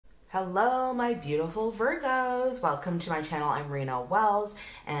Hello, my beautiful Virgos. Welcome to my channel. I'm Rena Wells,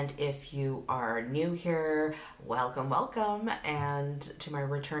 and if you are new here, welcome, welcome. And to my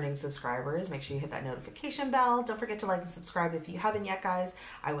returning subscribers, make sure you hit that notification bell. Don't forget to like and subscribe if you haven't yet, guys.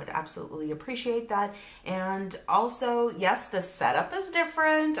 I would absolutely appreciate that. And also, yes, the setup is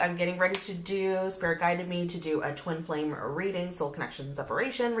different. I'm getting ready to do, Spirit guided me to do a twin flame reading, soul connection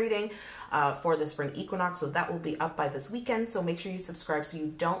separation reading for the spring equinox. So that will be up by this weekend. So make sure you subscribe so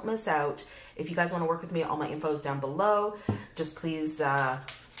you don't miss out. If you guys want to work with me, all my info is down below. Just please, yeah,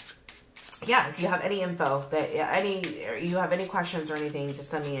 if you have any info, you have any questions or anything,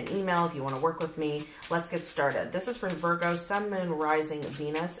 just send me an email if you want to work with me. Let's get started. This is for Virgo, Sun, Moon, Rising,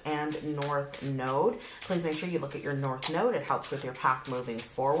 Venus, and North Node. Please make sure you look at your North Node. It helps with your path moving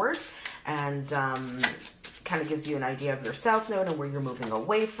forward, and kind of gives you an idea of your South Node and where you're moving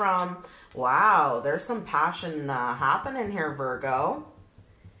away from. Wow, there's some passion happening here, Virgo.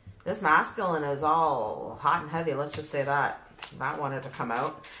 This masculine is all hot and heavy. Let's just say that. That wanted to come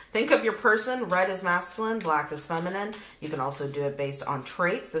out. Think of your person. Red is masculine, black is feminine. You can also do it based on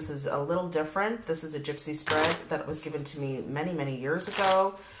traits. This is a little different. This is a gypsy spread that was given to me many, many years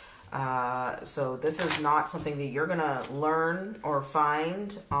ago. So this is not something that you're going to learn or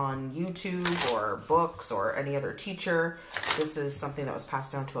find on YouTube or books or any other teacher. This is something that was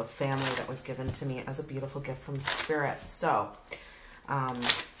passed down to a family that was given to me as a beautiful gift from Spirit. So,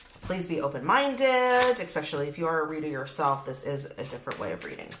 please be open-minded, especially if you are a reader yourself. This is a different way of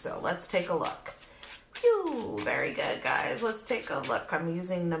reading. So let's take a look. Phew, very good, guys. Let's take a look. I'm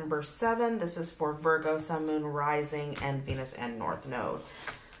using number 7. This is for Virgo, Sun, Moon, Rising, and Venus and North Node.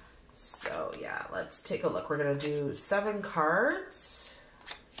 So yeah, let's take a look. We're going to do 7 cards.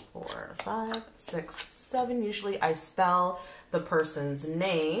 4, 5, 6, 7. Usually I spell the person's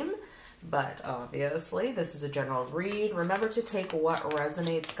name, but obviously this is a general read. Remember to take what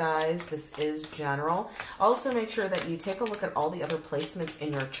resonates, guys. This is general. Also make sure that you take a look at all the other placements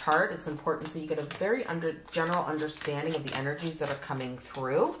in your chart. It's important so you get a very general understanding of the energies that are coming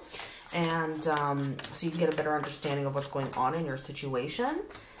through, and so you can get a better understanding of what's going on in your situation.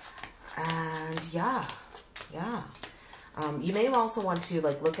 And yeah. You may also want to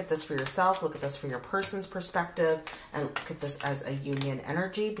look at this for yourself, look at this for your person's perspective, and look at this as a union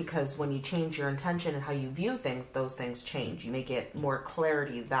energy, because when you change your intention and how you view things, those things change. You may get more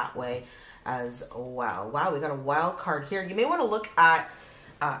clarity that way as well. Wow, we got a wild card here. You may want to look at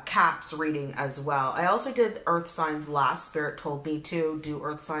Cap's reading as well. I also did earth signs last. Spirit told me to do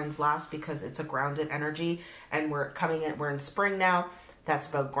earth signs last because it's a grounded energy, and we're in spring now. That's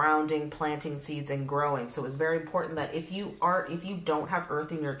about grounding, planting seeds, and growing. So it's very important that if you don't have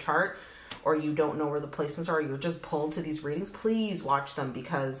earth in your chart, or you don't know where the placements are, you're just pulled to these readings, please watch them,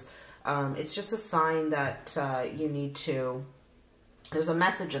 because it's just a sign that you need to, there's a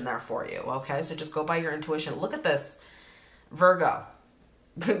message in there for you, okay? So just go by your intuition. Look at this, Virgo.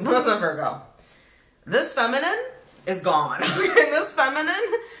 Listen, Virgo. This feminine is gone. This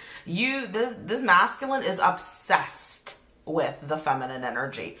feminine, this masculine is obsessed with the feminine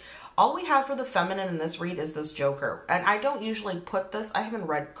energy. All we have for the feminine in this read is this Joker. And I don't usually put this, I haven't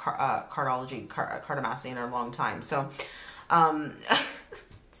read Cartomancy in a long time. So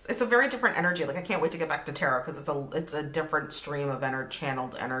it's a very different energy. I can't wait to get back to tarot, because it's a different stream of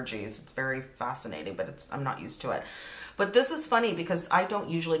channeled energies. It's very fascinating, but I'm not used to it. But this is funny because I don't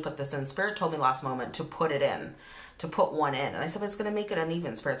usually put this in. Spirit told me last moment to put it in, to put one in. And I said, but it's going to make it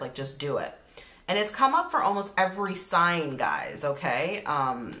uneven. Spirit's like, just do it. And it's come up for almost every sign, guys, okay?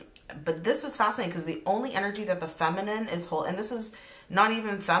 But this is fascinating because the only energy that the feminine is holding, and this is not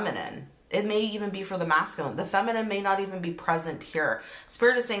even feminine. It may even be for the masculine. The feminine may not even be present here.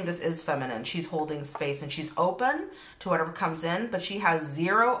 Spirit is saying this is feminine. She's holding space and she's open to whatever comes in, but she has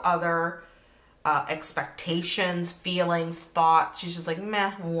zero other expectations, feelings, thoughts. She's just like,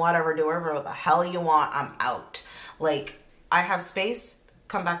 meh, whatever, do whatever the hell you want. I'm out. I have space.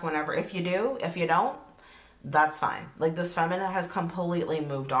 Come back whenever. If you do, if you don't, that's fine. This feminine has completely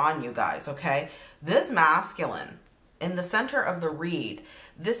moved on, you guys, okay? This masculine in the center of the read,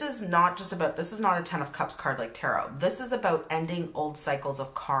 this is not a 10 of Cups card like tarot. This is about ending old cycles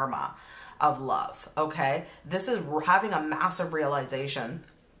of karma, of love, okay? This is having a massive realization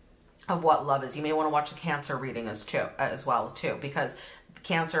of what love is. You may want to watch the Cancer reading as well too, because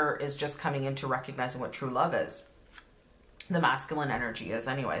Cancer is just coming into recognizing what true love is. The masculine energy is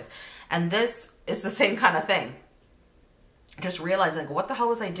anyways. And this is the same kind of thing. Just realizing, what the hell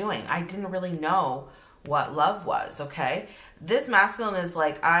was I doing? I didn't really know what love was, okay? This masculine is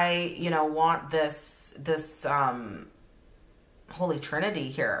I, want this Holy Trinity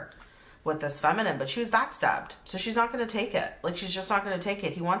here. with this feminine, but she was backstabbed. So she's not going to take it. Like, she's just not going to take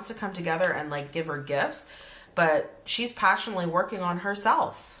it. He wants to come together and like give her gifts, but she's passionately working on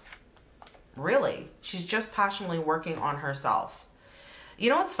herself. Really. She's just passionately working on herself. You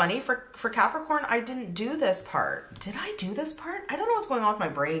know what's funny? For Capricorn, I didn't do this part. Did I do this part? I don't know what's going on with my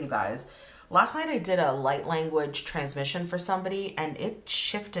brain, you guys. Last night I did a light language transmission for somebody, and it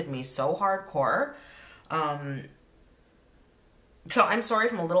shifted me so hardcore. So I'm sorry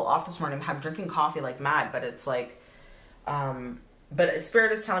if I'm a little off this morning. I'm drinking coffee like mad, but it's like, but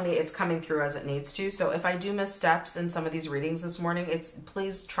Spirit is telling me it's coming through as it needs to. So if I do miss steps in some of these readings this morning,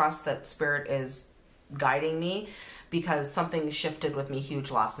 please trust that Spirit is guiding me, because something shifted with me huge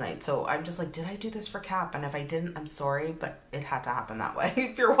last night. So I'm just like, did I do this for Cap? And if I didn't, I'm sorry, but it had to happen that way.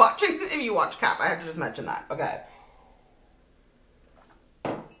 If you watch Cap, I have to just mention that. Okay.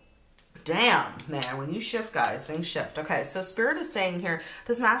 Damn, man, when you shift, guys, things shift. Okay, so Spirit is saying here,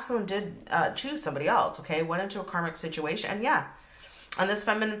 this masculine did choose somebody else, okay? Went into a karmic situation, and yeah. And this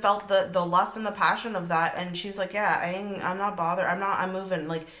feminine felt the lust and the passion of that, and she was like, yeah, I'm not bothered. I'm moving.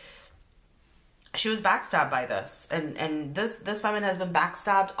 Like, she was backstabbed by this. And this feminine has been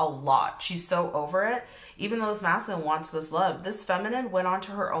backstabbed a lot. She's so over it. Even though this masculine wants this love, this feminine went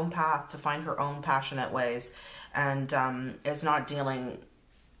onto her own path to find her own passionate ways, and is not dealing...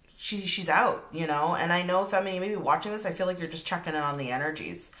 She's out, you know. And I know, feminine, you may be watching this, I feel like you're just checking in on the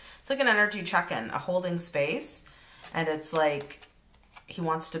energies. It's like an energy check-in, a holding space. And it's like, he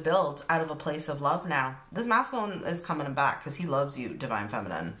wants to build out of a place of love now. This masculine is coming back because he loves you, divine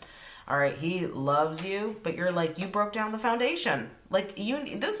feminine. All right, he loves you, but you're like, you broke down the foundation. Like,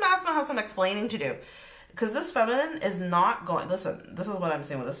 this masculine has some explaining to do. Because this feminine is not going... Listen, this is what I'm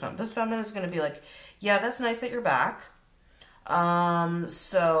saying with this feminine. This feminine is going to be like, yeah, that's nice that you're back.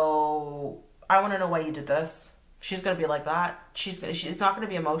 So I want to know why you did this. She's going to be like that. It's not going to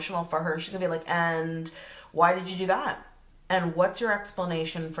be emotional for her. She's going to be like, and why did you do that? And what's your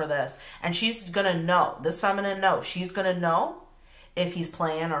explanation for this? And she's going to know. This feminine knows. She's going to know if he's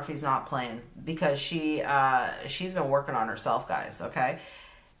playing or if he's not playing, because she's been working on herself, guys. Okay.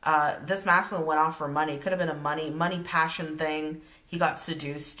 This masculine went off for money. Could have been a money passion thing. He got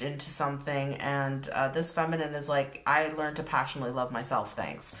seduced into something, and this feminine is like, I learned to passionately love myself,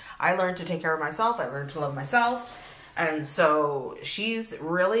 thanks. I learned to take care of myself. I learned to love myself. And so she's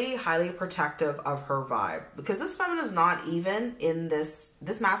really highly protective of her vibe, because this feminine is not even in this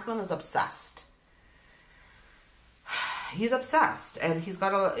masculine is obsessed. He's obsessed, and he's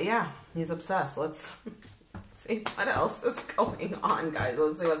got he's obsessed. Let's see what else is going on, guys.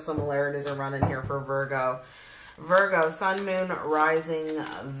 Let's see what similarities are running here for Virgo. Virgo, Sun, Moon, Rising,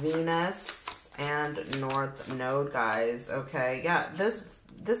 Venus, and North Node, guys. Okay, yeah, this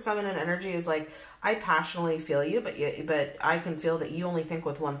feminine energy is like, I passionately feel you, but I can feel that you only think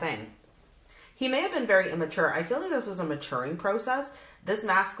with one thing. He may have been very immature. I feel like this was a maturing process. This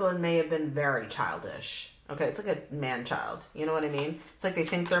masculine may have been very childish. Okay, it's like a man-child. You know what I mean? It's like they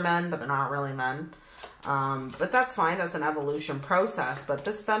think they're men, but they're not really men. But that's fine. That's an evolution process. But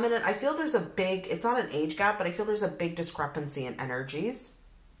this feminine, I feel there's a big, it's not an age gap, but I feel there's a big discrepancy in energies.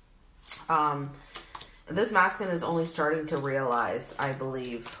 This masculine is only starting to realize, I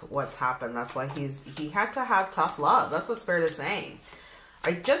believe, what's happened. That's why he had to have tough love. That's what Spirit is saying.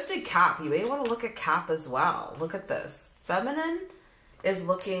 I just did Cap. You may want to look at Cap as well. Look at this. Feminine is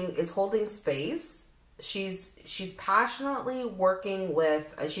holding space. She's passionately working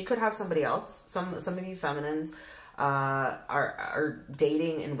with, she could have somebody else. Some of you feminines are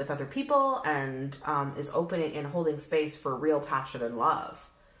dating and with other people, and is opening and holding space for real passion and love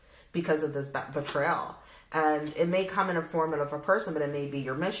because of this betrayal. And it may come in a form of a person, but it may be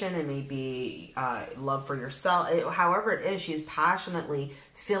your mission. It may be love for yourself. However it is, she's passionately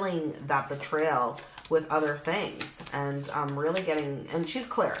filling that betrayal with other things, and really getting, and she's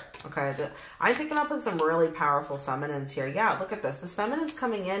clear. Okay, I'm picking up on some really powerful feminines here. Yeah, look at this. This feminine's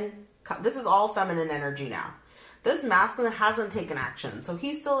coming in. This is all feminine energy now. This masculine hasn't taken action, so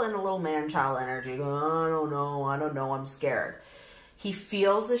he's still in a little man-child energy, going, I don't know, I'm scared. He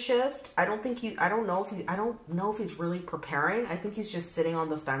feels the shift. I don't know if he's really preparing. I think he's just sitting on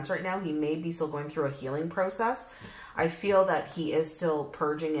the fence right now. He may be still going through a healing process. I feel that he is still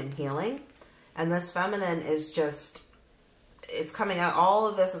purging and healing. And this feminine is just, it's coming out. All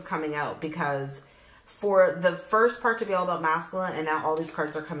of this is coming out because for the first part to be all about masculine, and now all these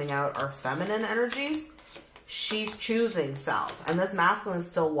cards are coming out are feminine energies. She's choosing self, and this masculine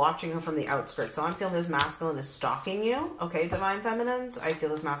is still watching her from the outskirts. So I'm feeling this masculine is stalking you. Okay, divine feminines, I feel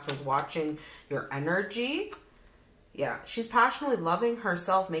this masculine is watching your energy, Yeah, she's passionately loving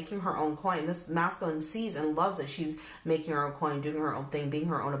herself, making her own coin. This masculine sees and loves that she's making her own coin, doing her own thing, being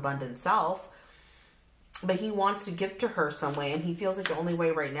her own abundant self. But he wants to give to her some way, and he feels like the only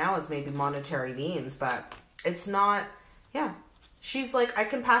way right now is maybe monetary means, but it's not. Yeah. She's like, I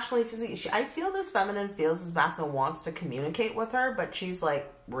can passionately, I feel this feminine feels this masculine wants to communicate with her, but she's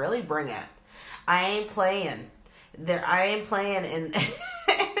like, really, bring it. I ain't playing. I ain't playing,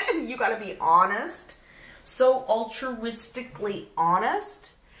 and you got to be honest. So altruistically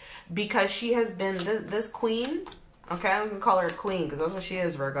honest, because she has been this queen. Okay, I'm gonna call her a queen because that's what she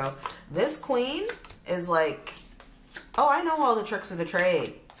is, Virgo. This queen is like, oh, I know all the tricks of the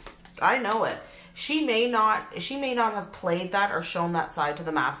trade. I know it. She may not have played that or shown that side to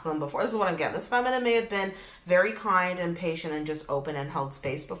the masculine before. This is what I'm getting. This feminine may have been very kind and patient and just open and held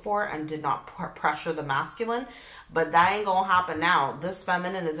space before and did not pressure the masculine. But that ain't gonna happen now. This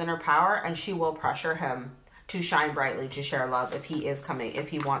feminine is in her power, and she will pressure him to shine brightly, to share love if he is coming, if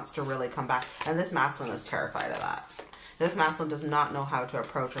he wants to really come back. And this masculine is terrified of that. This masculine does not know how to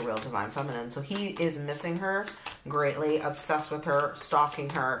approach a real divine feminine. So he is missing her greatly, obsessed with her, stalking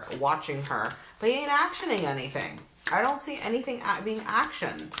her, watching her. But he ain't actioning anything. I don't see anything being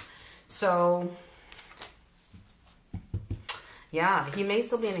actioned. So, yeah, he may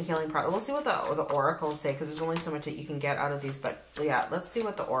still be in a healing process. We'll see what the oracles say, because there's only so much that you can get out of these. But, yeah, let's see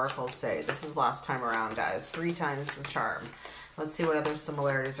what the oracles say. This is last time around, guys. 3 times the charm. Let's see what other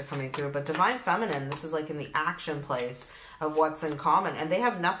similarities are coming through. But divine feminine, this is like in the action place of what's in common. And they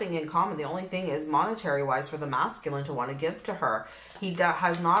have nothing in common. The only thing is monetary-wise for the masculine to want to give to her. He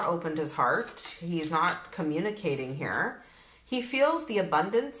has not opened his heart. He's not communicating here. He feels the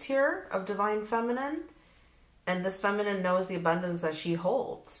abundance here of divine feminine. And this feminine knows the abundance that she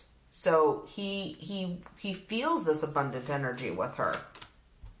holds. So he feels this abundant energy with her.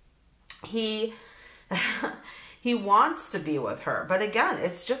 He wants to be with her. But again,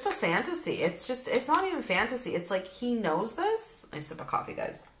 it's just a fantasy. It's not even fantasy. It's like he knows this. I sip of coffee,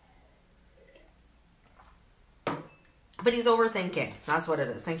 guys. But he's overthinking. That's what it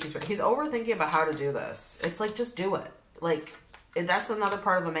is. Thank you, Spirit. He's overthinking about how to do this. It's like, just do it. Like, that's another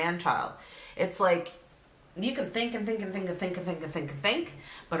part of a man-child. It's like, you can think and think and think and think and think and think and think,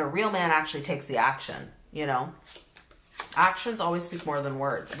 but a real man actually takes the action, you know? Actions always speak more than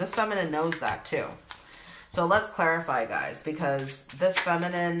words. This feminine knows that too. So let's clarify, guys, because this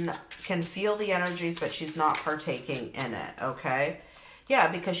feminine can feel the energies, but she's not partaking in it, okay? Yeah,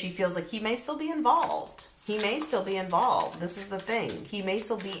 because she feels like he may still be involved. He may still be involved. This is the thing. He may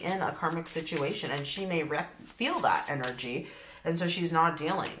still be in a karmic situation, and she may feel that energy, and so she's not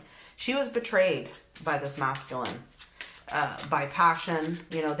dealing. She was betrayed by this masculine, by passion.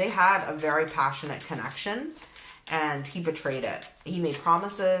 You know, they had a very passionate connection, and he betrayed it. He made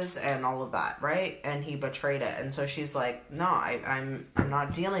promises and all of that, right? And he betrayed it. And so she's like, no, I'm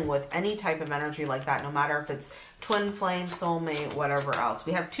not dealing with any type of energy like that, no matter if it's twin flame, soulmate, whatever else.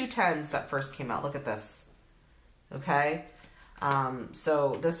 We have 2 10s that first came out. Look at this. Okay?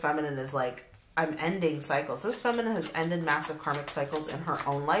 So this feminine is like, I'm ending cycles. This feminine has ended massive karmic cycles in her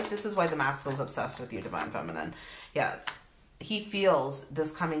own life. This is why the masculine is obsessed with you, divine feminine. Yeah. He feels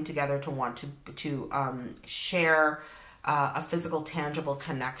this coming together to want to share a physical, tangible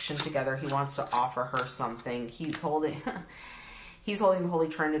connection together. He wants to offer her something. He's holding the Holy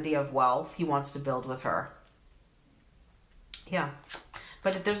Trinity of wealth. He wants to build with her. Yeah.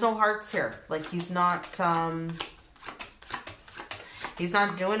 But there's no hearts here. Like, he's not doing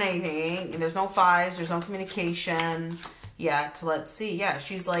anything. There's no 5s. There's no communication yet. Let's see. Yeah,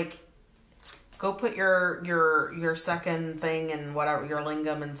 she's like, go put your second thing and whatever, your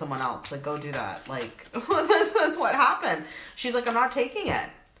lingam in someone else. Like, go do that. Like, this is what happened. She's like, I'm not taking it.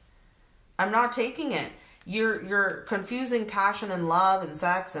 I'm not taking it. You're confusing passion and love and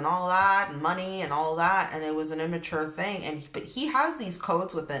sex and all that and money and all that, and it was an immature thing. But he has these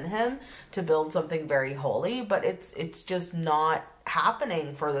codes within him to build something very holy, but it's just not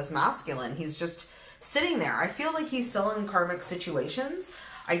happening for this masculine. He's just sitting there. I feel like he's still in karmic situations.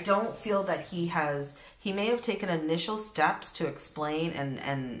 I don't feel that he may have taken initial steps to explain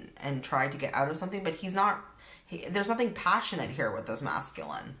and try to get out of something, but there's nothing passionate here with this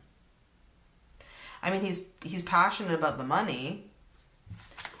masculine. I mean, he's passionate about the money.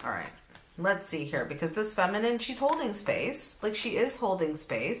 All right, let's see here, because this feminine, she's holding space. Like, she is holding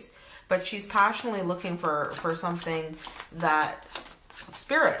space, but she's passionately looking for something that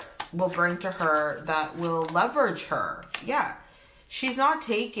spirit will bring to her that will leverage her. Yeah. She's not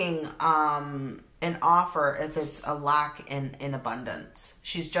taking an offer if it's a lack in abundance.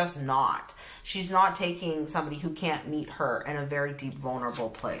 She's just not. She's not taking somebody who can't meet her in a very deep, vulnerable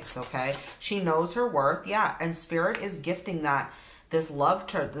place, okay? She knows her worth, yeah, and Spirit is gifting that, this love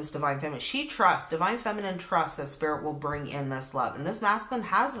to this Divine Feminine. She trusts, Divine Feminine trusts that Spirit will bring in this love. And this masculine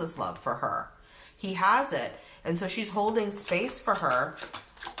has this love for her. He has it. And so she's holding space for her.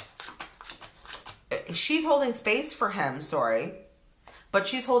 She's holding space for him, sorry. But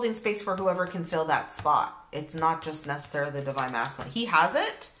she's holding space for whoever can fill that spot. It's not just necessarily the Divine Masculine. He has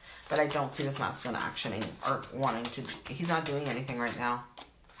it, but I don't see this masculine actioning or wanting to. He's not doing anything right now.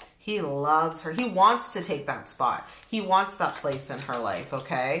 He loves her. He wants to take that spot. He wants that place in her life,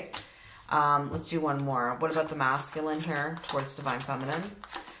 okay? Let's do one more. What about the masculine here towards Divine Feminine?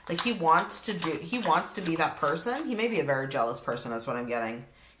 Like he wants to be that person. He may be a very jealous person, that's what I'm getting.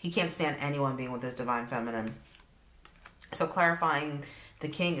 He can't stand anyone being with his Divine Feminine. So clarifying the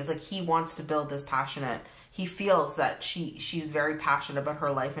King is like he wants to build this passionate. He feels that she's very passionate about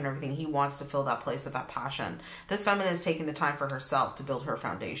her life and everything. He wants to fill that place of that passion. This feminine is taking the time for herself to build her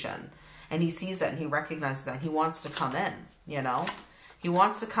foundation. And he sees that and he recognizes that. He wants to come in, you know. He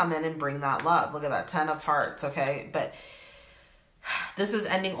wants to come in and bring that love. Look at that, 10 of Hearts, okay? But this is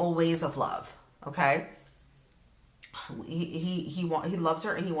ending old ways of love, okay? He loves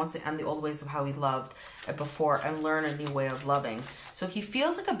her and he wants to end the old ways of how he loved before and learn a new way of loving. So he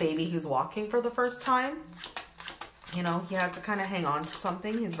feels like a baby who's walking for the first time. You know, he had to kind of hang on to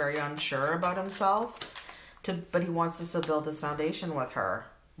something. He's very unsure about himself, but he wants to still build this foundation with her.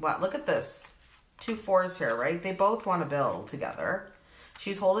 Wow, look at this. 2 4s here, right? They both want to build together.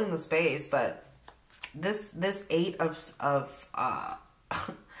 She's holding the space, but this 8 of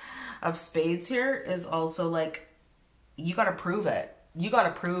spades here is also like, you got to prove it. You got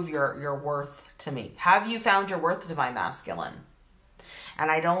to prove your worth to me. Have you found your worth, Divine Masculine? And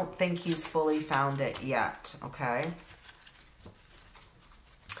I don't think he's fully found it yet, okay?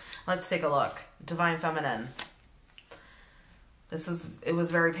 Let's take a look. Divine Feminine. It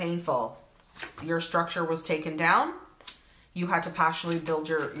was very painful. Your structure was taken down. You had to passionately build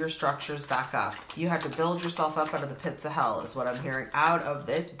your structures back up. You had to build yourself up out of the pits of hell is what I'm hearing. Out of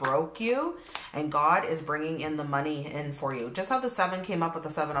this broke you, and God is bringing in the money in for you. Just how the 7 came up with the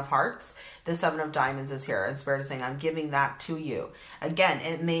 7 of Hearts, the 7 of Diamonds is here. And Spirit is saying, I'm giving that to you. Again,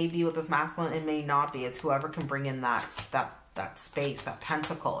 it may be with this masculine, it may not be. It's whoever can bring in that space, that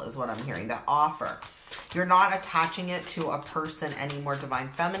pentacle is what I'm hearing, that offer. You're not attaching it to a person anymore, Divine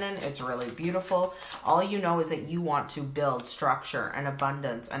Feminine. It's really beautiful. All you know is that you want to build structure and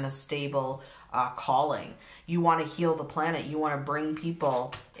abundance and a stable calling. You want to heal the planet. You want to bring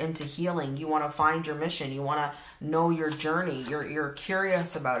people into healing. You want to find your mission. You want to know your journey. You're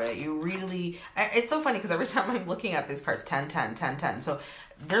curious about it. You really... It's so funny because every time I'm looking at these cards, 10, 10, 10, 10. So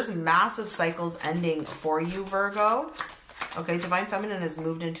there's massive cycles ending for you, Virgo. Okay, Divine Feminine has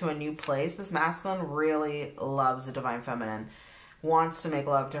moved into a new place. This masculine really loves the Divine Feminine. Wants to make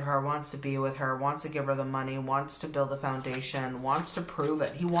love to her, wants to be with her, wants to give her the money, wants to build a foundation, wants to prove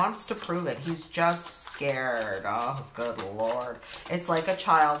it. He wants to prove it. He's just scared. Oh, good Lord. It's like a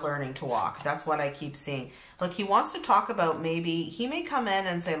child learning to walk. That's what I keep seeing. Look, he wants to talk about maybe, he may come in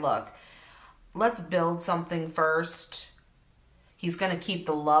and say, look, let's build something first. He's going to keep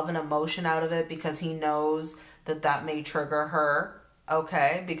the love and emotion out of it because he knows that may trigger her,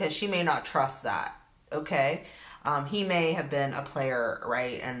 okay? Because she may not trust that, okay? He may have been a player,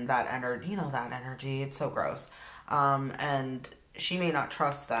 right? And that energy, you know, that energy, it's so gross. And she may not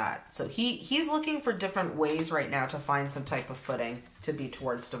trust that. So he's looking for different ways right now to find some type of footing to be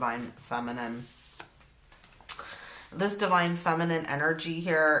towards Divine Feminine. This Divine Feminine energy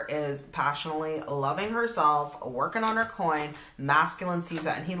here is passionately loving herself, working on her coin. Masculine sees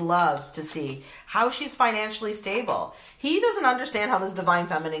that, and he loves to see how she's financially stable. He doesn't understand how this Divine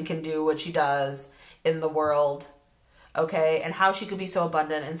Feminine can do what she does in the world, okay, and how she could be so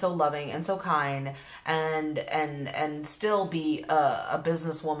abundant and so loving and so kind and still be a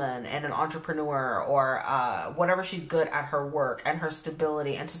businesswoman and an entrepreneur or whatever she's good at her work and her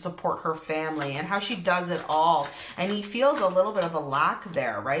stability and to support her family and how she does it all. And he feels a little bit of a lack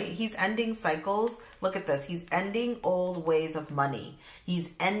there, right? He's ending cycles. Look at this. He's ending old ways of money. He's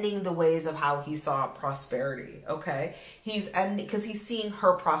ending the ways of how he saw prosperity, okay? He's ending because he's seeing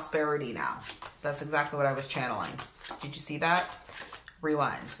her prosperity now. That's exactly what I was channeling. Did you see that?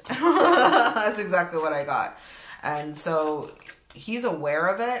 Rewind. That's exactly what I got. And so he's aware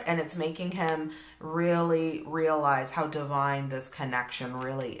of it, and it's making him really realize how divine this connection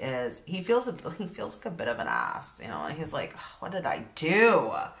really is. He feels like a bit of an ass, you know, and he's like, what did I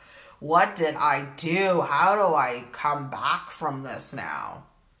do? What did I do? How do I come back from this now?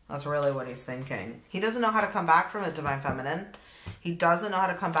 That's really what he's thinking. He doesn't know how to come back from it, Divine Feminine. He doesn't know how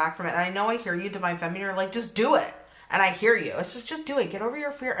to come back from it. And I know I hear you, Divine Feminine. You're like, just do it. And I hear you. It's just do it. Get over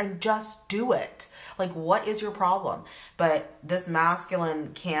your fear and just do it. Like, what is your problem? But this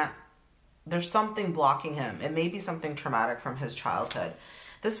masculine can't, there's something blocking him. It may be something traumatic from his childhood.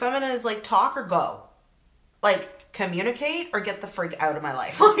 This feminine is like, talk or go. Like, communicate or get the freak out of my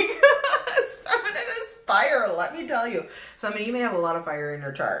life. Like, this feminine is fire, let me tell you. Feminine, you may have a lot of fire in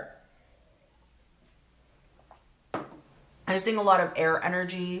your chart. I'm seeing a lot of air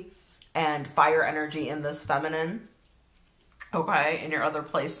energy and fire energy in this feminine. Okay, in your other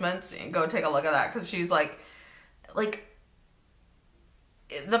placements, and go take a look at that, because she's like,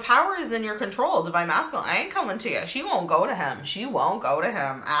 the power is in your control, Divine Masculine. I ain't coming to you. She won't go to him. She won't go to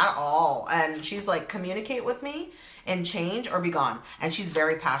him at all. And she's like, communicate with me and change or be gone. And she's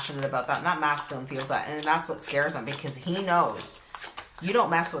very passionate about that. And that masculine feels that. And that's what scares him, because he knows you don't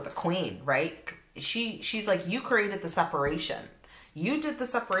mess with a queen, right? She's like, you created the separation. You did the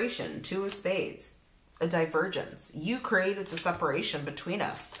separation, 2 of spades. A divergence. You created the separation between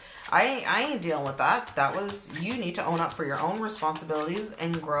us. I ain't dealing with that. That was, you need to own up for your own responsibilities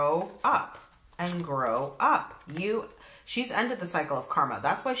and grow up. And grow up. She's ended the cycle of karma.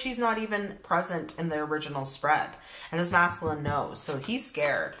 That's why she's not even present in the original spread. And this masculine knows. So he's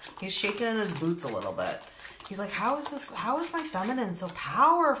scared. He's shaking in his boots a little bit. He's like, how is my feminine so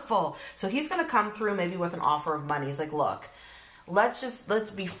powerful? So he's going to come through maybe with an offer of money. He's like, look,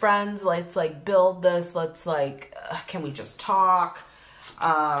 let's be friends. Let's like build this. Let's like, can we just talk?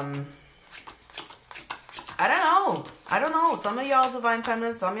 I don't know. Some of y'all Divine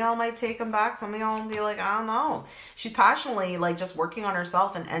Feminine, some of y'all might take him back. Some of y'all will be like, I don't know. She's passionately like just working on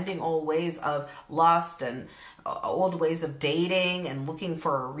herself and ending old ways of lust and old ways of dating and looking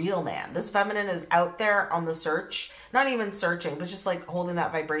for a real man. This feminine is out there on the search, not even searching, but just like holding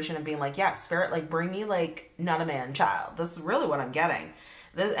that vibration and being like, yeah, spirit, like bring me like not a man child. This is really what I'm getting.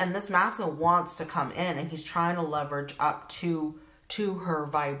 And this masculine wants to come in, and he's trying to leverage up to her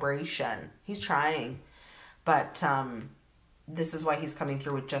vibration. He's trying, but this is why he's coming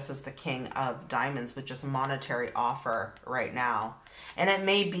through with just as the King of Diamonds, with just a monetary offer right now. And it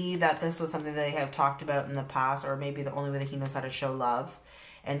may be that this was something that they have talked about in the past, or maybe the only way that he knows how to show love,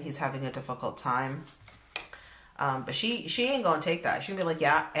 and he's having a difficult time. But she ain't gonna take that. She's gonna be like,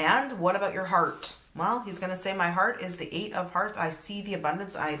 yeah, and what about your heart? Well, he's gonna say, my heart is the 8 of Hearts. I see the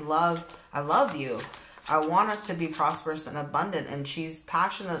abundance. I love you. I want us to be prosperous and abundant. And she's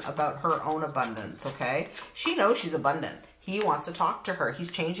passionate about her own abundance, okay? She knows she's abundant. He wants to talk to her.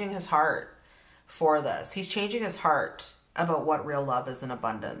 He's changing his heart for this. He's changing his heart about what real love is in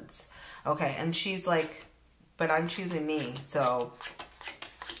abundance. Okay, and she's like, but I'm choosing me. So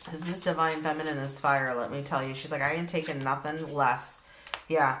this Divine Feminine is fire, let me tell you. She's like, I ain't taking nothing less.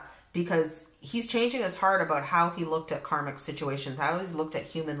 Yeah, because he's changing his heart about how he looked at karmic situations, how he's looked at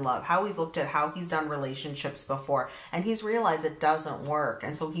human love, how he's looked at how he's done relationships before, and he's realized it doesn't work.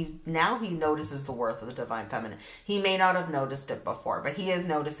 And so now he notices the worth of the Divine Feminine. He may not have noticed it before, but he is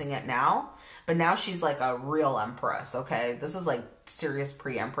noticing it now. But now she's like a real empress, okay? This is like serious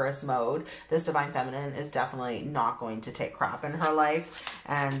pre-empress mode. This Divine Feminine is definitely not going to take crap in her life,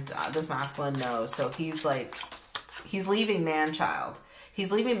 and this masculine knows. So he's like, he's leaving man-child. He's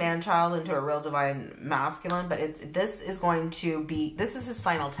leaving man-child into a real Divine Masculine, but this is going to be, this is his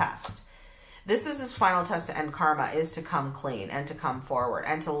final test. This is his final test to end karma, is to come clean and to come forward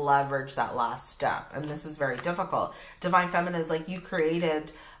and to leverage that last step. And this is very difficult. Divine Feminine is like, you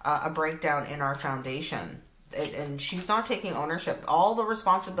created a breakdown in our foundation. And she's not taking ownership. All the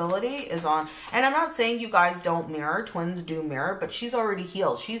responsibility is on. And I'm not saying you guys don't mirror. Twins do mirror, but she's already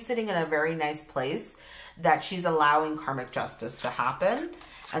healed. She's sitting in a very nice place that she's allowing karmic justice to happen.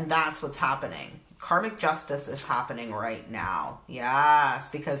 And that's what's happening. Karmic justice is happening right now. Yes,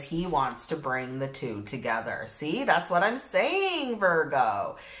 because he wants to bring the two together. See, that's what I'm saying,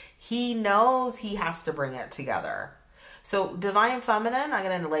 Virgo. He knows he has to bring it together. So Divine Feminine, I'm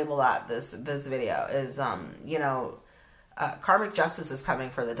going to label that this video is, karmic justice is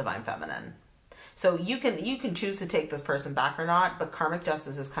coming for the Divine Feminine. So you can choose to take this person back or not, but karmic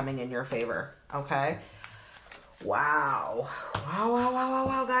justice is coming in your favor. Okay. Wow.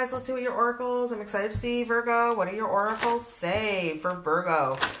 Wow, guys. Let's see what your oracles. I'm excited to see, Virgo. What do your oracles say for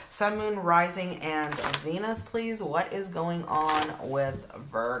Virgo? Sun, Moon, Rising, and Venus, please. What is going on with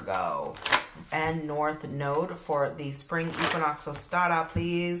Virgo? And North Node for the Spring Equinox Ostara,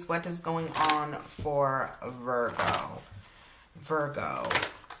 please. What is going on for Virgo? Virgo.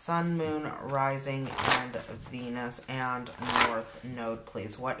 Sun, Moon, Rising, and Venus, and North Node,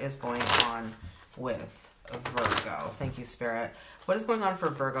 please. What is going on with Virgo. Thank you, Spirit. What is going on for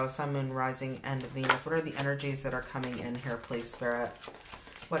Virgo, Sun, Moon, Rising, and Venus? What are the energies that are coming in here, please, Spirit?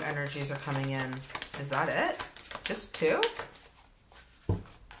 What energies are coming in? Is that it? Just 2?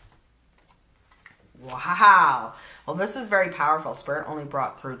 Wow. Well, this is very powerful. Spirit only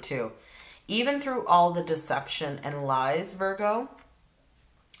brought through 2. Even through all the deception and lies, Virgo,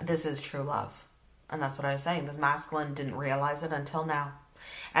 this is true love. And that's what I was saying. This masculine didn't realize it until now.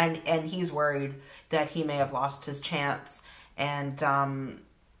 And he's worried that he may have lost his chance. And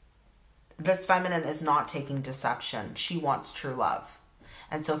this feminine is not taking deception. She wants true love.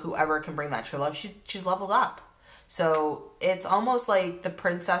 And so whoever can bring that true love, she's leveled up. So it's almost like the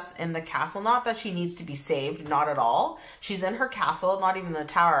princess in the castle. Not that she needs to be saved, not at all. She's in her castle, not even the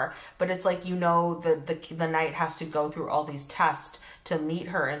tower. But it's like, you know, the knight has to go through all these tests to meet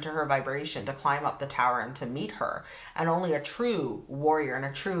her into her vibration, to climb up the tower and to meet her. And only a true warrior and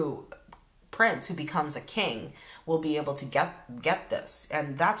a true prince who becomes a king will be able to get this.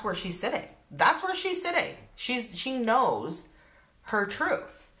 And that's where she's sitting. That's where she's sitting. She knows her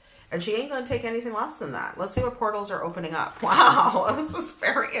truth. And she ain't going to take anything less than that. Let's see what portals are opening up. Wow, this is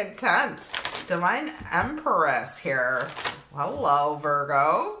very intense. Divine Empress here. Hello,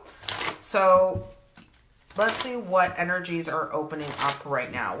 Virgo. So let's see what energies are opening up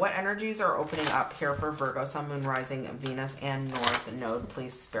right now. What energies are opening up here for Virgo, Sun, Moon, Rising, Venus, and North Node,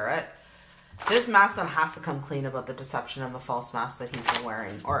 please, Spirit? This masculine has to come clean about the deception and the false mask that he's been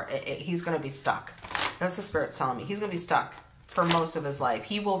wearing. Or he's going to be stuck. That's the Spirit's telling me. He's going to be stuck for most of his life.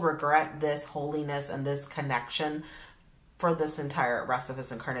 He will regret this holiness and this connection for this entire rest of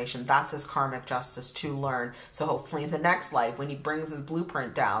his incarnation. That's his karmic justice to learn. So hopefully in the next life, when he brings his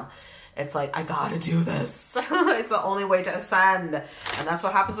blueprint down, it's like, I gotta do this. It's the only way to ascend. And that's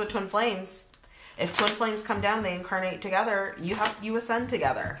what happens with twin flames. If twin flames come down, they incarnate together, you ascend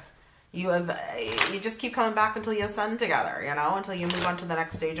together. You just keep coming back until you ascend together, you know, until you move on to the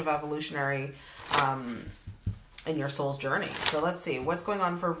next stage of evolutionary in your soul's journey. So let's see what's going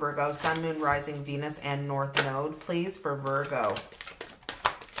on for Virgo, Sun, Moon, Rising, Venus, and North Node, please, for Virgo.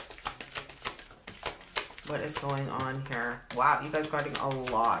 What is going on here? Wow, you guys are getting a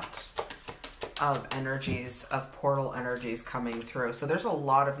lot of energies, of portal energies coming through. So there's a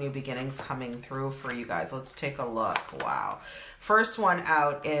lot of new beginnings coming through for you guys. Let's take a look. Wow. First one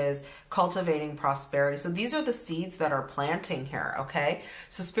out is cultivating prosperity. So these are the seeds that are planting here, okay?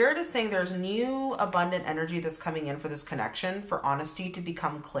 So Spirit is saying there's new abundant energy that's coming in for this connection, for honesty to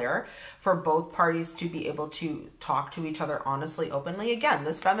become clear, for both parties to be able to talk to each other honestly, openly. Again,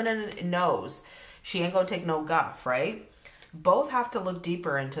 this feminine knows she ain't gonna take no guff, right? Both have to look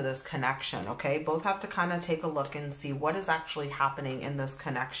deeper into this connection, okay? Both have to kind of take a look and see what is actually happening in this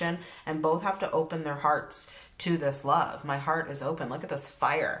connection, and both have to open their hearts to this love. My heart is open. Look at this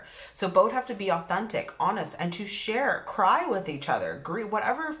fire. So both have to be authentic, honest, and to share, cry with each other, agree,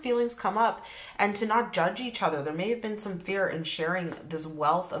 whatever feelings come up, and to not judge each other. There may have been some fear in sharing this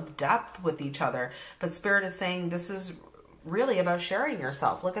wealth of depth with each other, but Spirit is saying this is really about sharing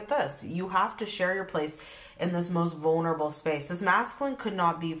yourself. Look at this. You have to share your place in this most vulnerable space. This masculine could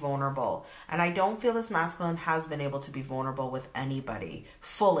not be vulnerable. And I don't feel this masculine has been able to be vulnerable with anybody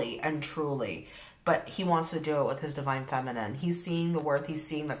fully and truly. But he wants to do it with his divine feminine. He's seeing the worth. He's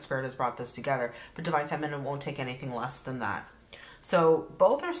seeing that Spirit has brought this together. But divine feminine won't take anything less than that. So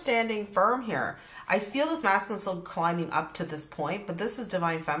both are standing firm here. I feel this masculine still climbing up to this point, but this is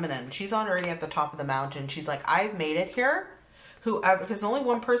divine feminine. She's already at the top of the mountain. She's like, I've made it here. There's only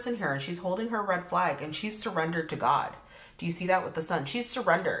one person here, and she's holding her red flag, and she's surrendered to God. Do you see that with the sun? She's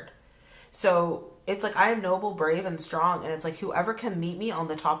surrendered. So it's like, I am noble, brave, and strong. And it's like, whoever can meet me on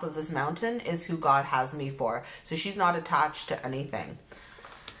the top of this mountain is who God has me for. So she's not attached to anything.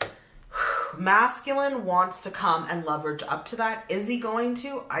 Masculine wants to come and leverage up to that. Is he going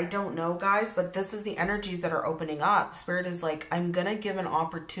to? I don't know, guys, but this is the energies that are opening up. Spirit is like, I'm going to give an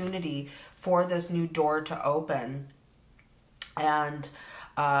opportunity for this new door to open. And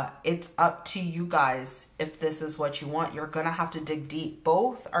it's up to you guys if this is what you want. You're going to have to dig deep.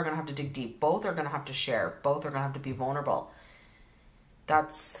 Both are going to have to dig deep. Both are going to have to share. Both are going to have to be vulnerable.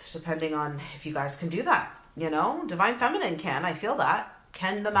 That's depending on if you guys can do that. You know, divine feminine can. I feel that.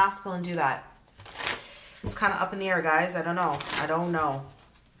 Can the masculine do that? It's kind of up in the air, guys. I don't know. I don't know.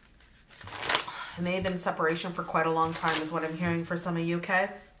 It may have been separation for quite a long time is what I'm hearing for some of you, okay?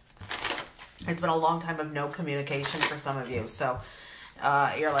 It's been a long time of no communication for some of you. So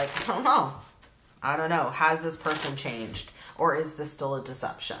you're like, I don't know. I don't know. Has this person changed? Or is this still a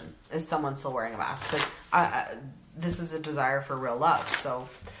deception? Is someone still wearing a mask? Because this is a desire for real love. So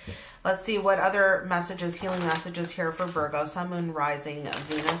Let's see what other messages, healing messages here for Virgo, Sun, Moon, Rising,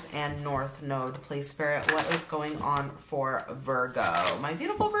 Venus, and North Node. Please, Spirit, what is going on for Virgo? My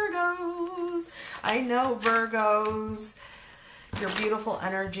beautiful Virgos. I know, Virgos. Your beautiful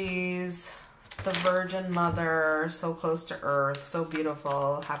energies. The Virgin Mother, so close to Earth, so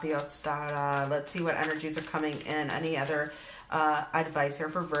beautiful. Happy Ostara. Let's see what energies are coming in. Any other advice here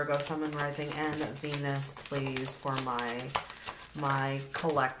for Virgo, Sun, Moon, Rising, and Venus, please, for my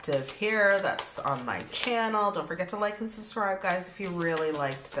collective here that's on my channel. Don't forget to like and subscribe, guys, if you really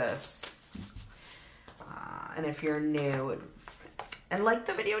liked this. And if you're new, and like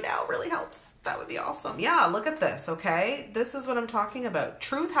the video now, really helps. That would be awesome. Yeah, look at this, okay? This is what I'm talking about.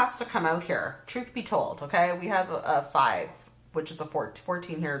 Truth has to come out here. Truth be told, okay? We have a 5, which is a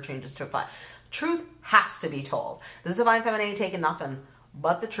 14 here, changes to a 5. Truth has to be told. This Divine Feminine ain't taking nothing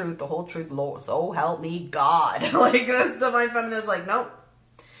but the truth, the whole truth, Lord. So help me God. Like, this Divine Feminine is like, nope.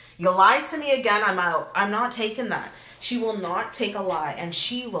 You lied to me again, I'm out. I'm not taking that. She will not take a lie, and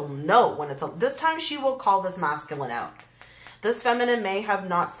she will know when it's this time she will call this masculine out. This feminine may have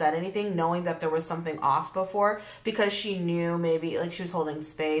not said anything, knowing that there was something off before, because she knew maybe like she was holding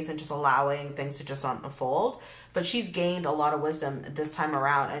space and just allowing things to just unfold. But she's gained a lot of wisdom this time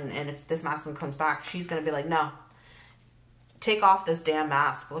around. And if this masculine comes back, she's going to be like, no, take off this damn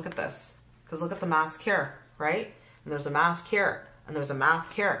mask. Look at this. Because look at the mask here, right? And there's a mask here. And there's a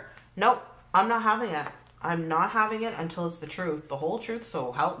mask here. Nope, I'm not having it. I'm not having it until it's the truth. The whole truth,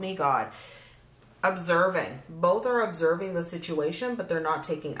 so help me God. Observing. Both are observing the situation, but they're not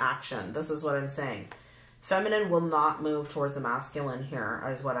taking action. This is what I'm saying. Feminine will not move towards the masculine here,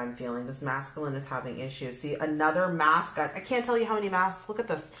 is what I'm feeling. This masculine is having issues. See, another mask, guys. I can't tell you how many masks. Look at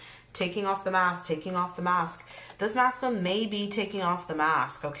this. Taking off the mask, taking off the mask. This masculine may be taking off the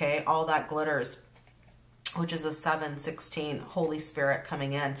mask, okay? All that glitters, which is a 7, 16, Holy Spirit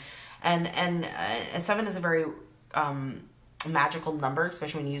coming in. And 7 is a very magical number,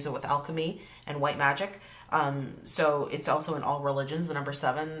 especially when you use it with alchemy and white magic. So it's also in all religions, the number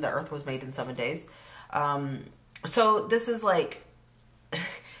 7. The earth was made in 7 days. So this is like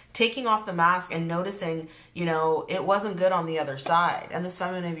taking off the mask and noticing, you know, it wasn't good on the other side. And this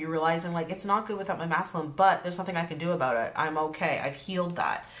feminine may be realizing, like, it's not good without my masculine, but there's something I can do about it. I'm okay. I've healed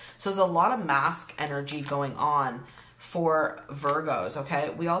that. So there's a lot of mask energy going on for Virgos, okay?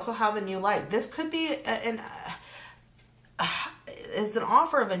 We also have a new life. This could be is an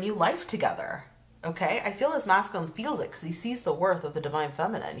offer of a new life together, okay? I feel this masculine feels it because he sees the worth of the Divine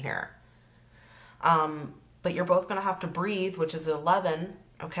Feminine here. But you're both going to have to breathe, which is 11,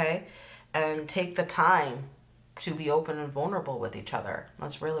 okay? And take the time to be open and vulnerable with each other.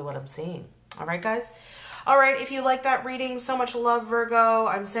 That's really what I'm seeing. All right, guys? All right, if you like that reading, so much love, Virgo.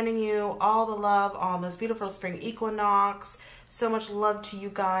 I'm sending you all the love on this beautiful spring equinox. So much love to you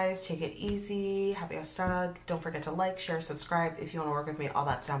guys. Take it easy. Happy Ostara. Don't forget to like, share, subscribe. If you want to work with me, all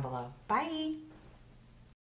that's down below. Bye.